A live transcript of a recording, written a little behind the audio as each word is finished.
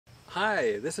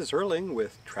Hi, this is Erling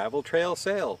with Travel Trail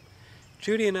Sail.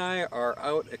 Judy and I are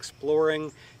out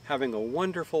exploring, having a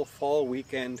wonderful fall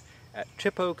weekend at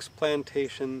Chippokes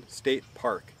Plantation State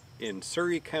Park in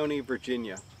Surry County,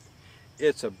 Virginia.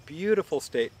 It's a beautiful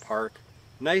state park,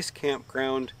 nice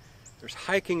campground, there's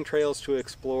hiking trails to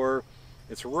explore.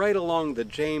 It's right along the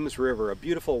James River, a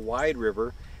beautiful wide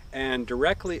river, and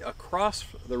directly across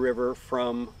the river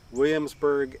from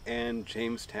Williamsburg and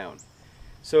Jamestown.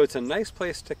 So it's a nice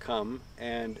place to come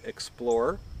and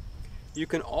explore. You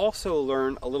can also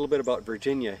learn a little bit about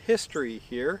Virginia history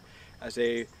here as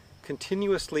a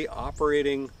continuously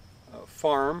operating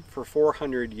farm for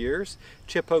 400 years.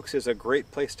 Chippokes is a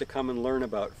great place to come and learn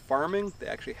about farming. They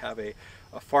actually have a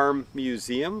farm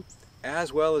museum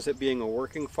as well as it being a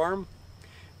working farm.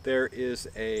 There is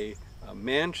a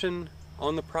mansion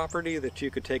on the property that you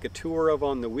could take a tour of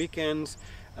on the weekends.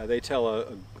 They tell a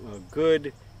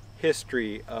good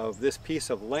history of this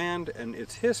piece of land and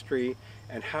its history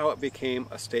and how it became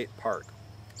a state park.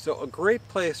 So a great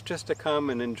place just to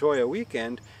come and enjoy a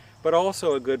weekend, but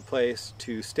also a good place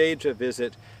to stage a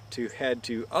visit to head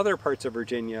to other parts of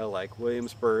Virginia like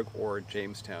Williamsburg or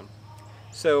Jamestown.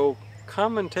 So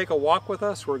come and take a walk with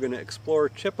us. We're going to explore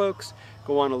Chippokes,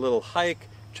 go on a little hike,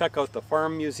 check out the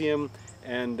farm museum,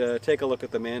 and take a look at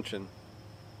the mansion.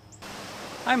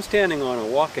 I'm standing on a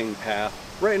walking path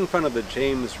right in front of the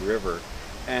James River,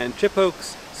 and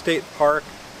Chippokes State Park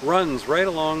runs right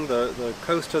along the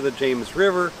coast of the James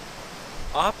River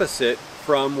opposite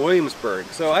from Williamsburg.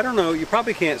 So I don't know, you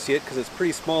probably can't see it because it's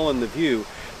pretty small in the view,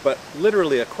 but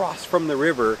literally across from the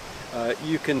river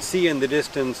you can see in the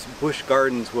distance Busch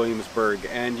Gardens Williamsburg,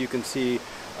 and you can see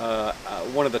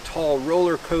one of the tall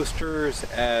roller coasters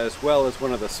as well as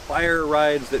one of the Spire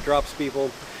rides that drops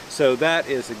people. So that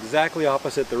is exactly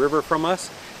opposite the river from us,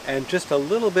 and just a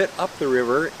little bit up the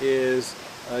river is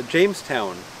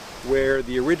Jamestown, where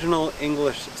the original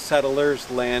English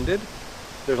settlers landed.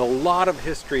 There's a lot of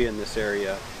history in this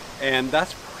area, and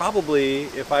that's probably,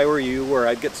 if I were you, where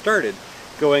I'd get started,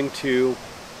 going to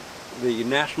the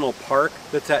national park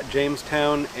that's at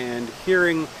Jamestown and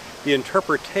hearing the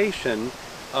interpretation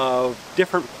of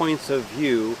different points of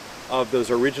view of those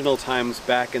original times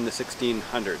back in the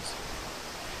 1600s.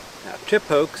 Now,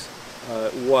 Chippokes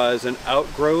was an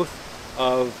outgrowth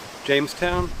of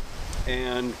Jamestown,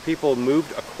 and people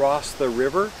moved across the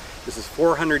river. This is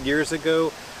 400 years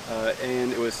ago,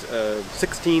 and it was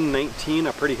 1619,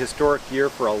 a pretty historic year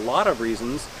for a lot of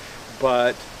reasons,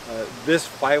 but this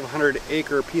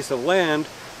 500-acre piece of land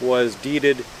was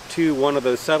deeded to one of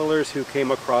those settlers who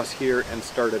came across here and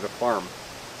started a farm.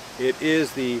 It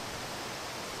is the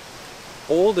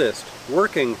oldest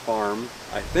working farm,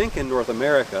 I think, in North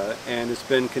America, and it's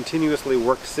been continuously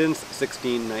worked since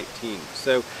 1619.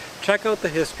 So check out the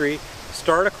history,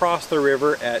 start across the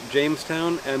river at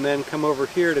Jamestown, and then come over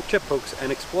here to Chippokes and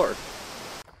explore.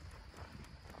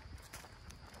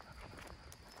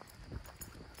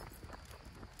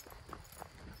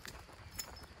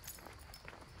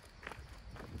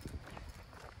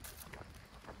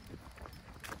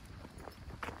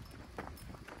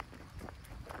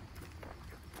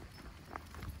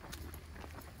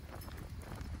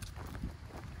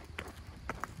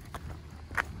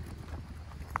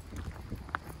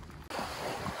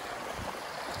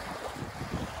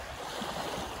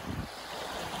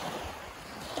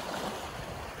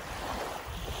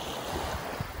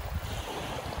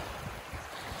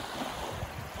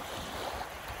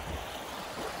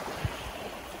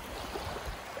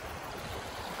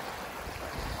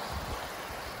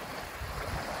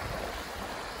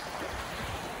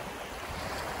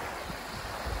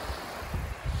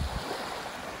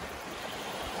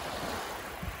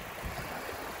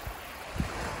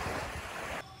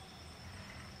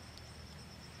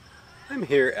 I'm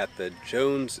here at the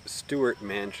Jones Stewart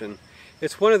Mansion.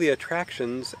 It's one of the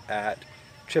attractions at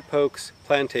Chippokes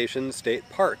Plantation State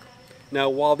Park. Now,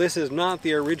 while this is not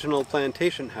the original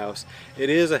plantation house, it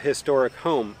is a historic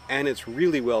home, and it's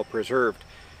really well preserved.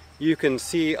 You can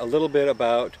see a little bit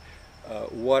about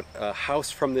what a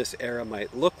house from this era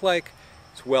might look like.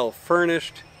 It's well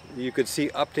furnished. You could see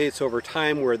updates over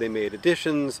time where they made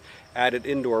additions, added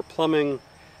indoor plumbing.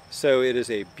 So it is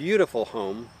a beautiful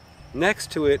home.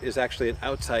 Next to it is actually an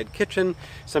outside kitchen.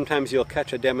 Sometimes you'll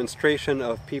catch a demonstration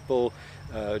of people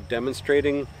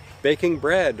demonstrating baking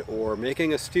bread or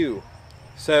making a stew.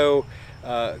 So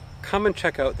come and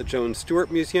check out the Jones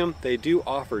Stewart Museum. They do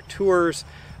offer tours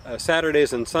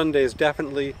Saturdays and Sundays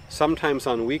definitely, sometimes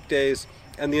on weekdays,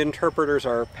 and the interpreters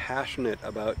are passionate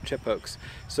about Chippokes.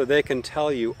 So they can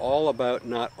tell you all about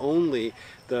not only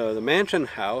the mansion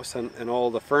house and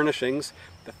all the furnishings,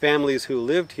 the families who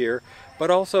lived here, but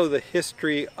also the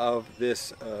history of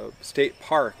this state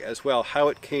park as well, how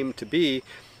it came to be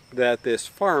that this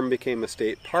farm became a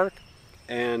state park,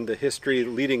 and the history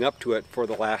leading up to it for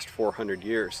the last 400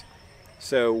 years.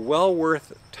 So well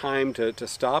worth time to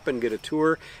stop and get a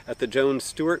tour at the Jones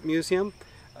Stewart Museum.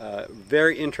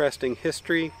 Very interesting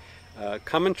history.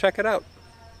 Come and check it out.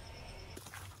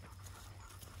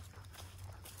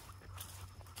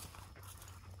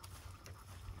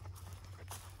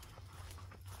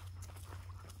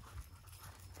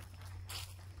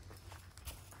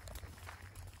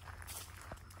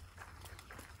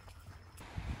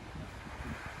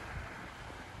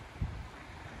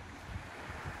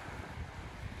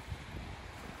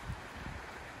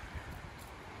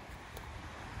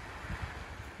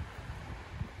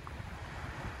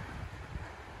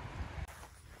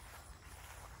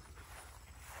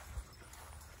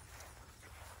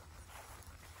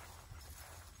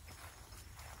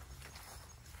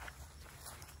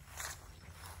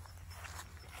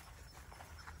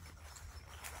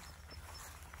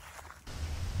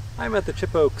 I'm at the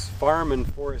Chippokes Farm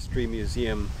and Forestry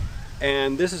Museum,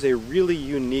 and this is a really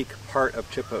unique part of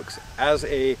Chippokes. As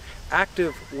an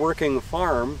active working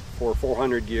farm for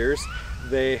 400 years,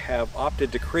 they have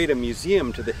opted to create a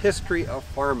museum to the history of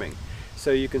farming. So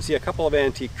you can see a couple of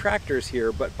antique tractors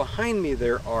here, but behind me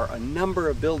there are a number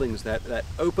of buildings that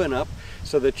open up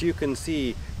so that you can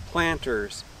see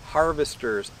planters,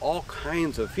 harvesters, all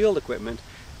kinds of field equipment,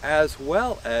 as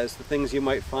well as the things you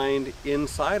might find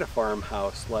inside a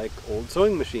farmhouse, like old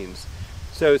sewing machines.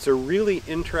 So it's a really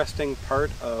interesting part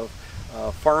of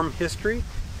farm history,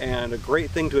 and a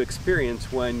great thing to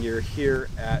experience when you're here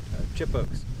at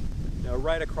Chippokes. Now,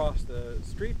 right across the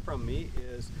street from me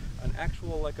is an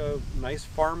actual, like a nice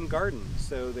farm garden.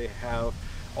 So they have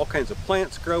all kinds of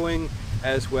plants growing,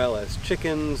 as well as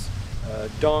chickens,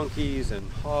 donkeys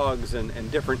and hogs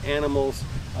and different animals.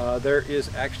 There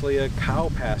is actually a cow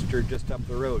pasture just up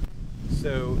the road.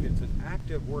 So it's an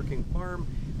active working farm,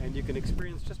 and you can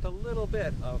experience just a little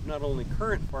bit of not only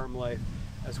current farm life,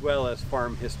 as well as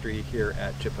farm history here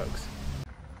at Chippokes.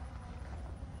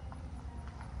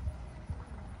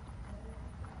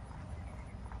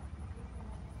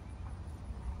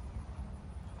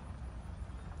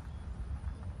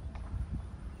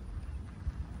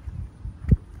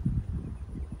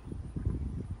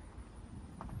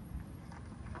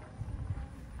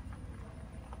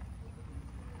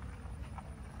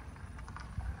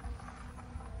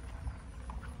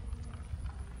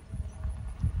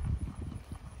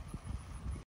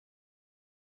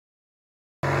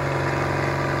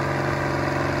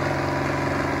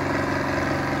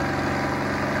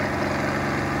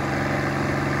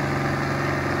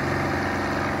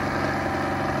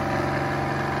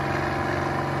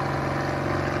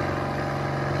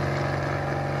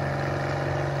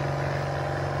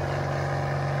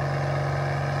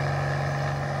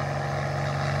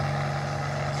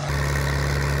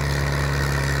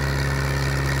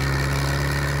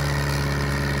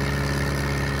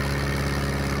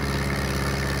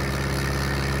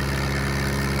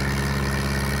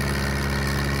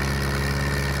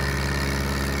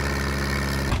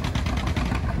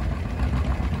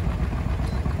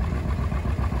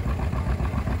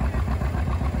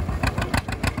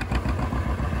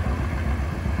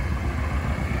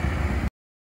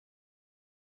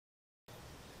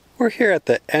 We're here at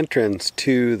the entrance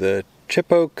to the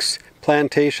Chippokes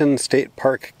Plantation State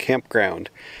Park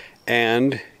campground,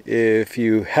 and if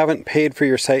you haven't paid for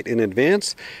your site in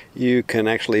advance, you can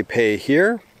actually pay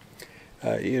here.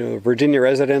 Virginia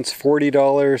residents,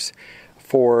 $40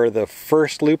 for the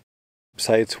first loop,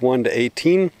 sites 1 to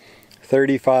 18,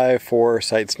 $35 for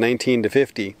sites 19 to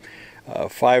 50,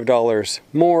 $5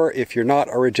 more if you're not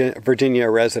a Virginia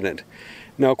resident.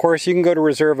 Now, of course, you can go to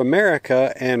Reserve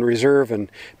America and reserve and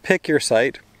pick your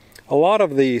site. A lot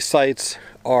of the sites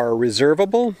are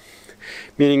reservable,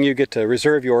 meaning you get to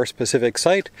reserve your specific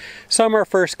site. Some are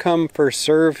first come, first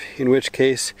serve, in which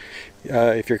case,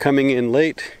 if you're coming in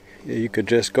late, you could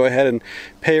just go ahead and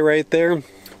pay right there.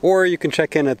 Or you can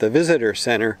check in at the visitor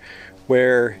center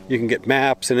where you can get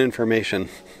maps and information.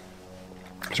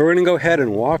 So we're going to go ahead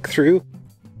and walk through.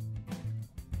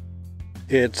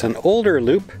 It's an older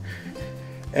loop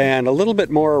and a little bit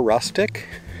more rustic,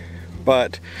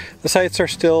 but the sites are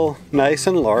still nice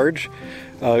and large.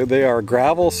 They are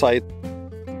gravel sites,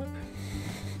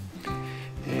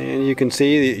 and you can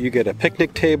see that you get a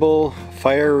picnic table,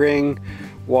 fire ring,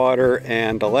 water,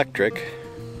 and electric,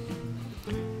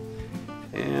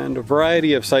 and a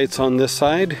variety of sites on this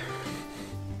side.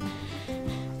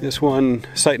 This one,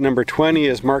 site number 20,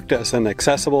 is marked as an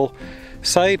accessible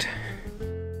site.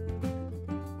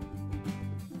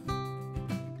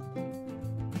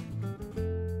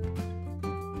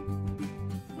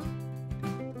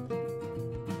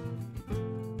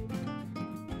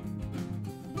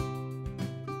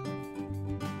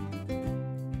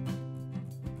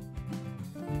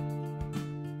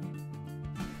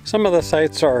 Some of the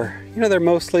sites are, they're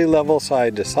mostly level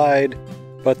side to side,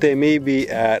 but they may be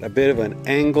at a bit of an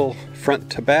angle front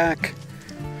to back.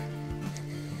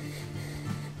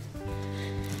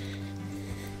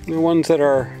 The ones that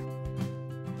are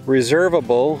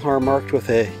reservable are marked with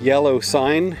a yellow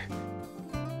sign.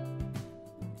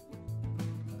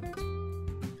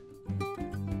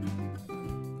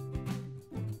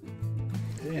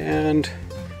 And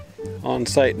on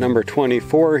site number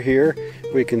 24 here,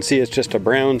 we can see it's just a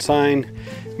brown sign,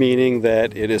 meaning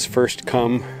that it is first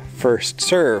come, first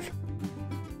serve.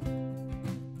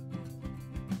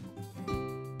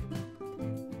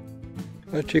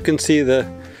 But you can see the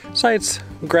site's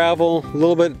gravel, a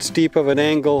little bit steep of an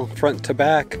angle front to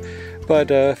back, but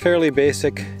fairly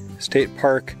basic state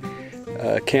park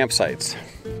campsites.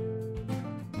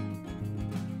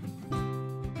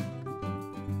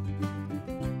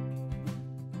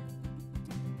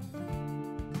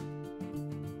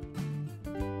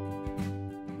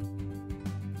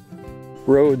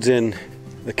 Roads in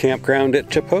the campground at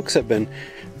Chippokes have been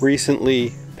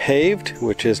recently paved,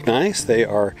 which is nice. They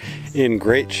are in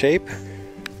great shape.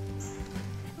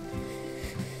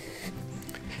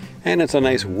 And it's a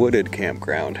nice wooded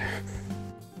campground.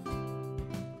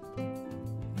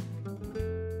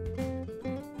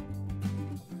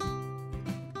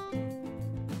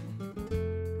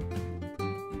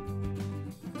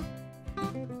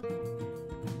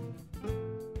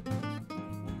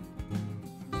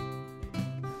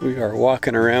 We are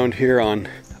walking around here on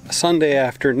a Sunday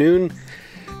afternoon,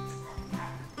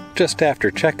 just after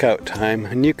checkout time,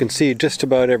 and you can see just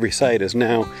about every site is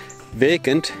now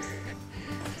vacant.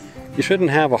 You shouldn't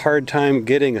have a hard time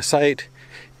getting a site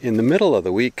in the middle of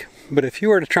the week, but if you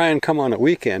were to try and come on a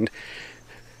weekend,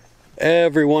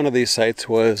 every one of these sites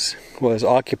was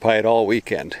occupied all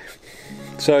weekend.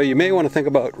 So you may want to think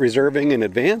about reserving in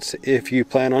advance if you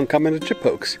plan on coming to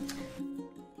Chippokes.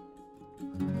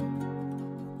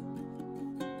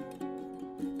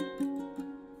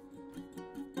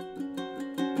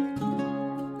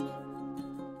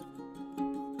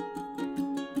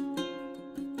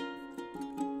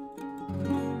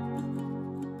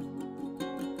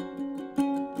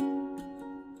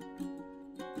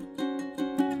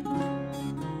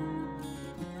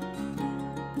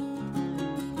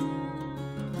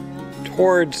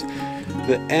 Towards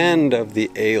the end of the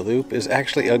A loop is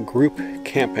actually a group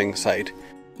camping site.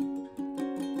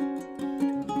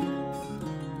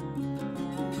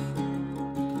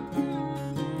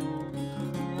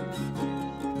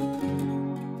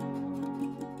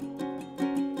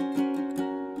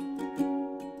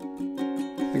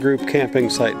 The group camping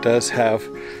site does have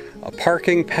a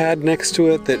parking pad next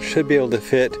to it that should be able to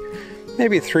fit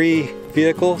maybe 3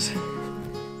 vehicles.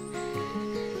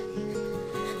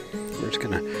 We're just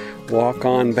gonna walk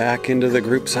on back into the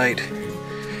group site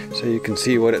so you can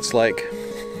see what it's like.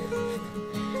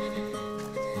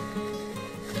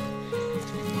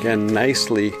 Again,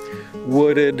 nicely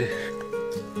wooded,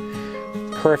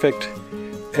 perfect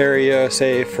area,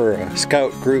 say, for a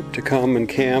scout group to come and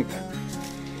camp.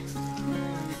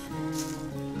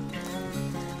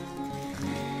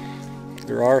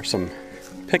 There are some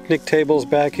picnic tables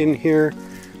back in here.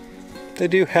 They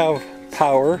do have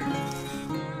power.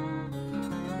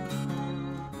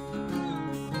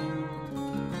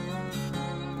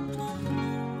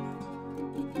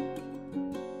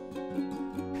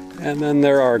 And then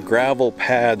there are gravel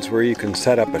pads where you can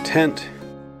set up a tent.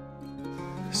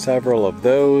 Several of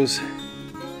those.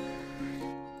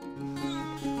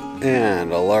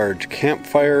 And a large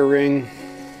campfire ring.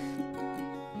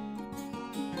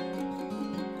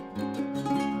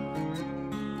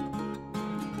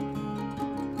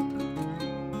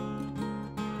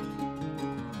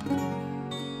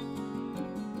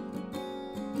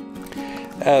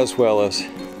 As well as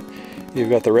you've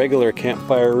got the regular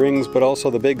campfire rings, but also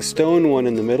the big stone one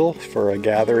in the middle for a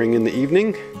gathering in the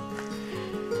evening.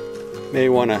 May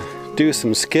want to do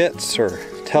some skits or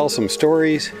tell some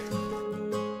stories.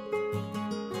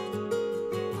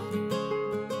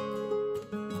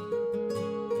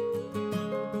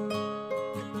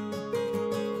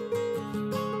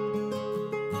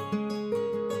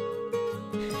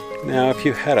 Now, if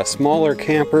you had a smaller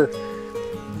camper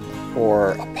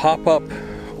or a pop-up,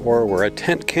 or were a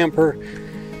tent camper,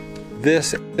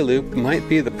 this loop might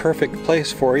be the perfect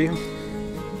place for you.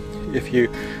 If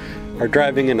you are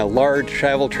driving in a large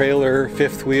travel trailer,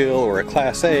 fifth wheel, or a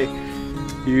Class A,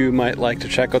 you might like to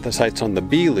check out the sites on the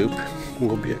B loop.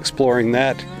 We'll be exploring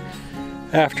that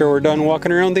after we're done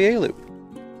walking around the A loop.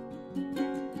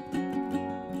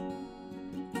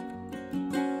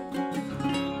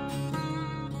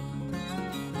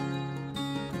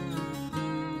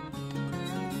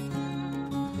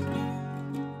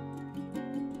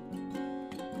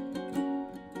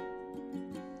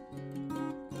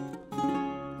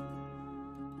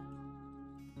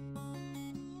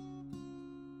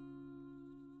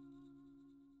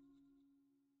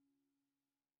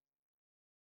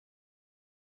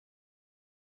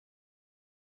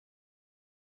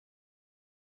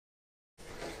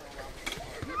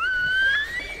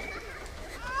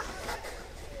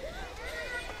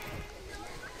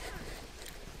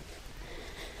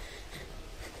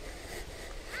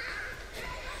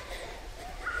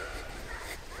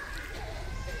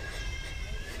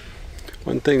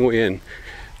 thing we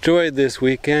enjoyed this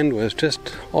weekend was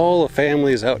just all the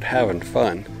families out having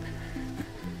fun.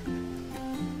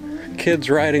 Kids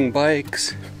riding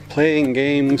bikes, playing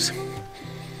games.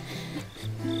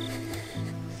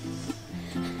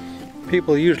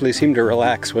 People usually seem to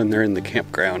relax when they're in the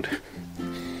campground.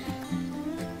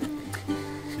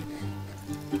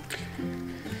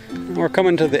 We're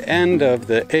coming to the end of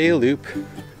the A loop.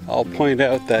 I'll point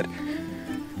out that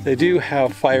they do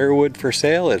have firewood for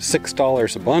sale at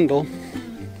 $6 a bundle,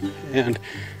 and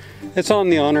it's on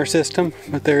the honor system,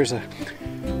 but there's a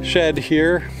shed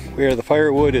here where the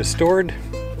firewood is stored,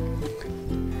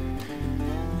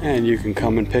 and you can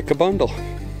come and pick a bundle.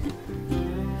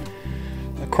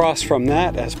 Across from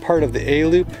that, as part of the A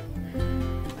loop,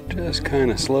 just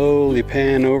kind of slowly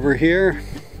pan over here,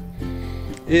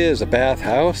 is a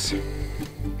bathhouse.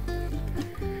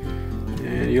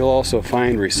 And you'll also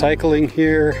find recycling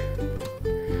here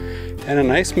and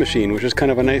an ice machine, which is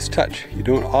kind of a nice touch. You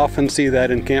don't often see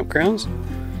that in campgrounds.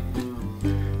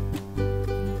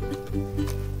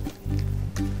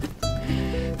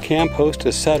 Camp Host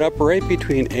is set up right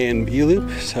between A and B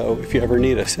loop, so if you ever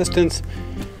need assistance,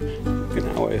 you can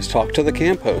always talk to the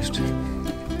camp host.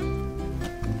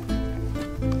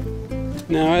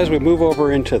 Now as we move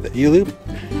over into the E loop,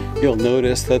 you'll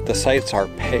notice that the sites are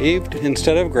paved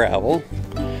instead of gravel,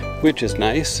 which is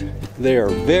nice. They are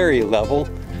very level.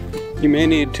 You may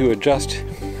need to adjust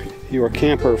your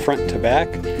camper front to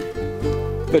back,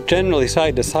 but generally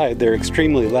side to side they're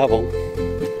extremely level.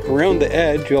 Around the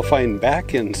edge you'll find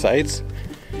back-in sites,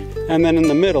 and then in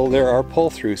the middle there are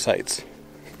pull-through sites.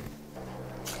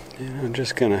 And I'm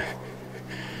just gonna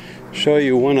show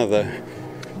you one of the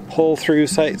pull-through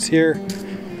sites here.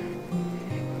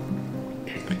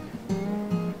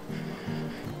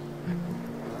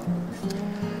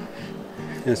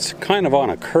 It's kind of on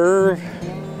a curve,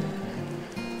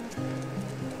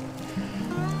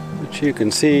 which you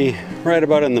can see right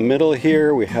about in the middle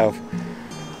here. We have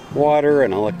water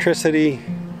and electricity.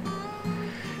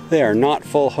 They are not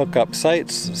full hookup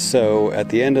sites, so at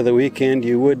the end of the weekend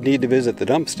you would need to visit the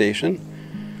dump station.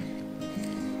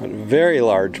 A very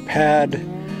large pad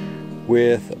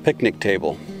with a picnic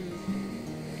table.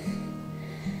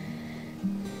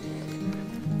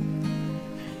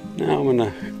 Now I'm going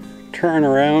to turn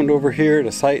around over here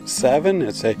to Site 7.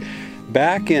 It's a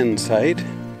back-in site,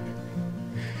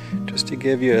 just to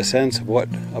give you a sense of what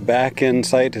a back-in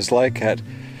site is like at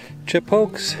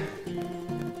Chippokes.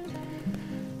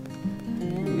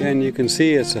 Again, you can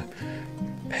see it's a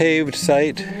paved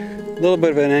site, a little bit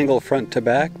of an angle front to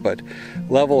back, but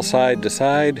level side to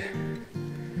side.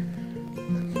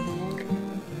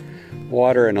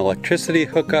 Water and electricity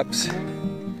hookups.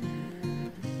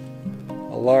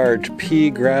 A large pea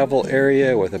gravel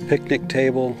area with a picnic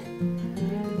table,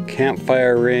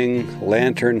 campfire ring,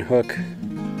 lantern hook.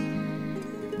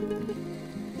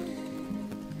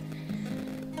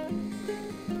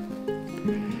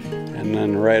 And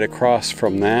then right across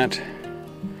from that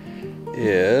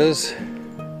is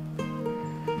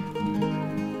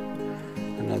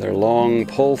another long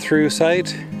pull-through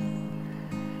site.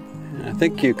 And I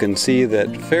think you can see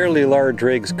that fairly large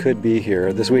rigs could be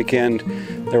here. This weekend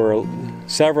there were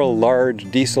several large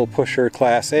diesel pusher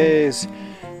Class A's,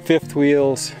 fifth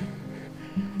wheels,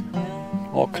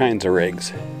 all kinds of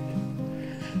rigs.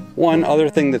 One other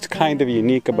thing that's kind of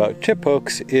unique about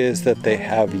Chippokes is that they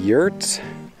have yurts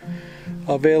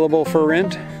available for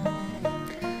rent.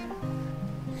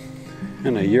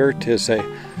 And a yurt is a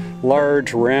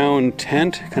large round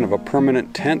tent, kind of a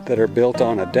permanent tent that are built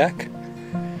on a deck.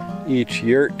 Each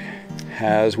yurt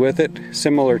has with it,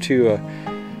 similar to a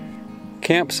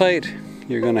campsite,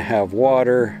 you're going to have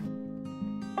water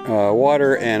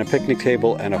and a picnic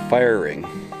table and a fire ring.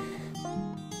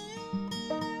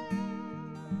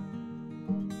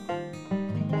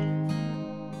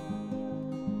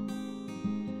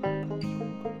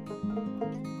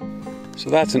 So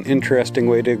that's an interesting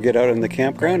way to get out in the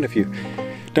campground. If you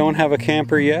don't have a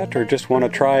camper yet or just want to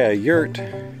try a yurt,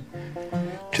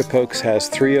 Chippokes has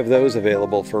 3 of those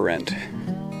available for rent.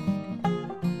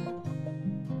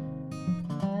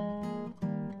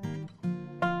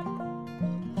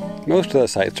 Most of the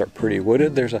sites are pretty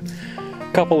wooded. There's a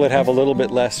couple that have a little bit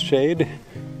less shade.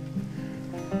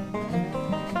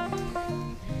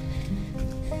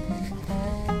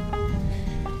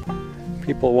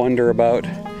 People wonder about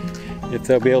if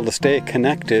they'll be able to stay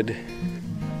connected.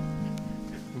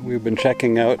 We've been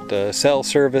checking out the cell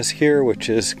service here, which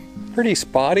is pretty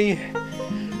spotty.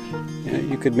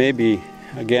 You could maybe,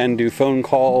 again, do phone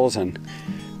calls and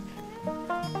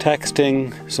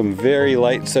texting, some very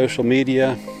light social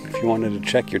media if you wanted to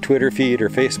check your Twitter feed or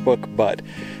Facebook, but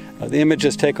The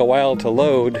images take a while to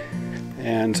load,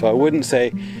 and so I wouldn't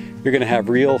say you're going to have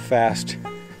real fast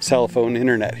cell phone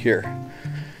internet here.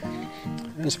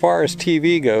 As far as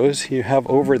TV goes, you have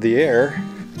over-the-air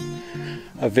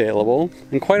available,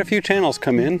 and quite a few channels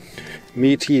come in.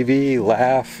 MeTV,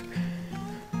 Laugh,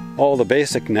 all the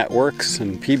basic networks,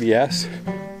 and PBS.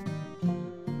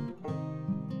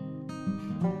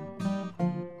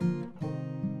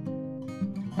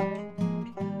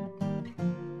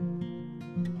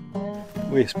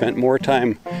 We spent more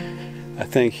time, I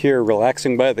think, here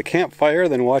relaxing by the campfire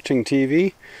than watching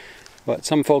TV, but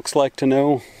some folks like to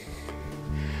know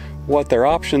what their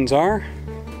options are.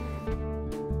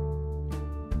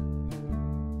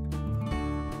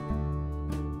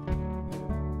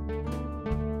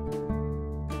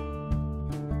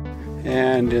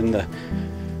 And in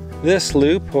this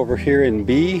loop over here in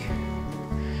B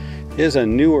is a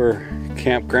newer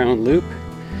campground loop,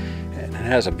 and it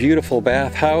has a beautiful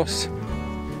bathhouse,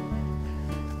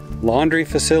 laundry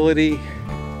facility,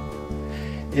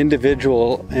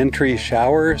 individual entry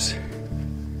showers,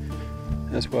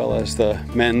 as well as the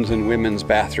men's and women's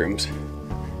bathrooms.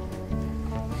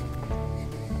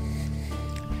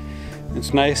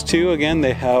 It's nice too, again,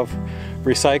 they have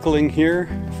recycling here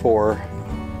for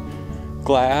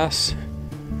glass,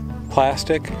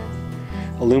 plastic,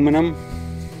 aluminum.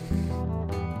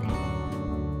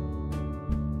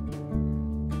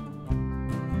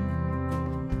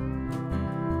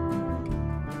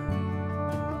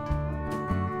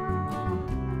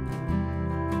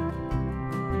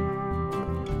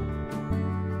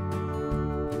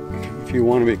 If you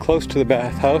want to be close to the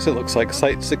bathhouse, it looks like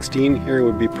Site 16 here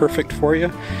would be perfect for you.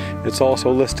 It's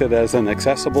also listed as an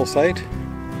accessible site.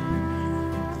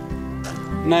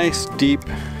 Nice, deep,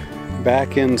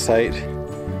 back-in site.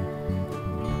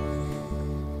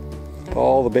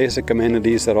 All the basic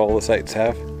amenities that all the sites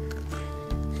have.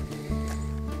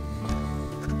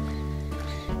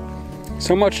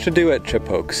 So much to do at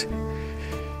Chippokes.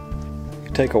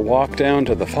 Take a walk down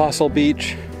to the fossil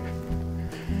beach.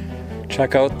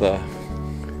 Check out the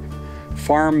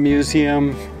farm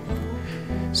museum.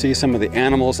 See some of the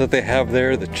animals that they have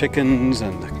there, the chickens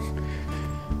and the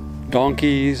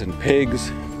donkeys and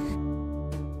pigs.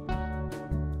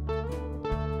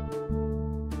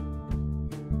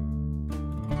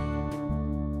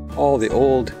 All the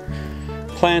old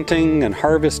planting and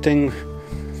harvesting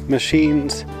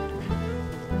machines.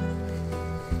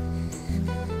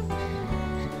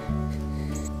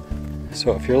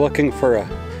 So if you're looking for a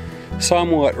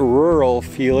somewhat rural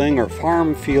feeling or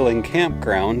farm feeling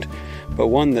campground, but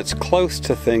one that's close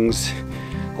to things,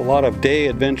 a lot of day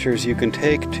adventures you can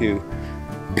take to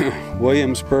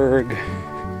Williamsburg,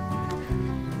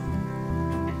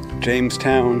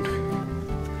 Jamestown.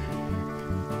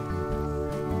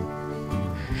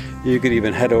 You could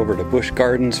even head over to Busch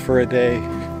Gardens for a day.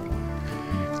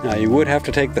 Now you would have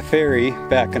to take the ferry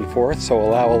back and forth, so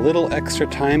allow a little extra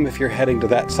time if you're heading to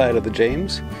that side of the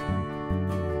James.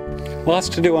 Lots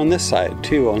to do on this side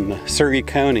too, on the Surrey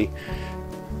County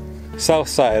south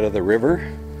side of the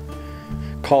river.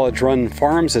 College Run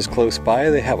Farms is close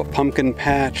by. They have a pumpkin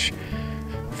patch,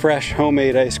 fresh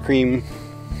homemade ice cream.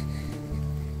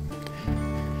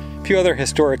 A few other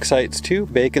historic sites too.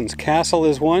 Bacon's Castle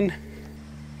is one.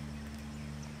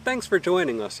 Thanks for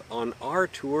joining us on our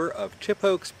tour of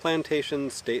Chippokes Plantation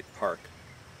State Park.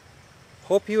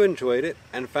 Hope you enjoyed it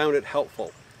and found it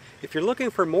helpful. If you're looking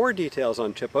for more details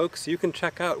on Chippokes, you can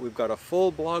check out, we've got a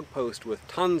full blog post with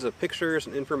tons of pictures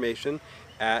and information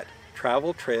at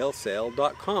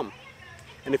traveltrailsail.com.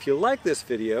 And if you like this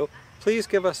video, please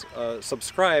give us a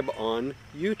subscribe on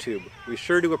YouTube. We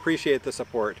sure do appreciate the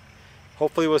support.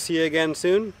 Hopefully we'll see you again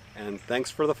soon, and thanks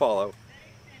for the follow.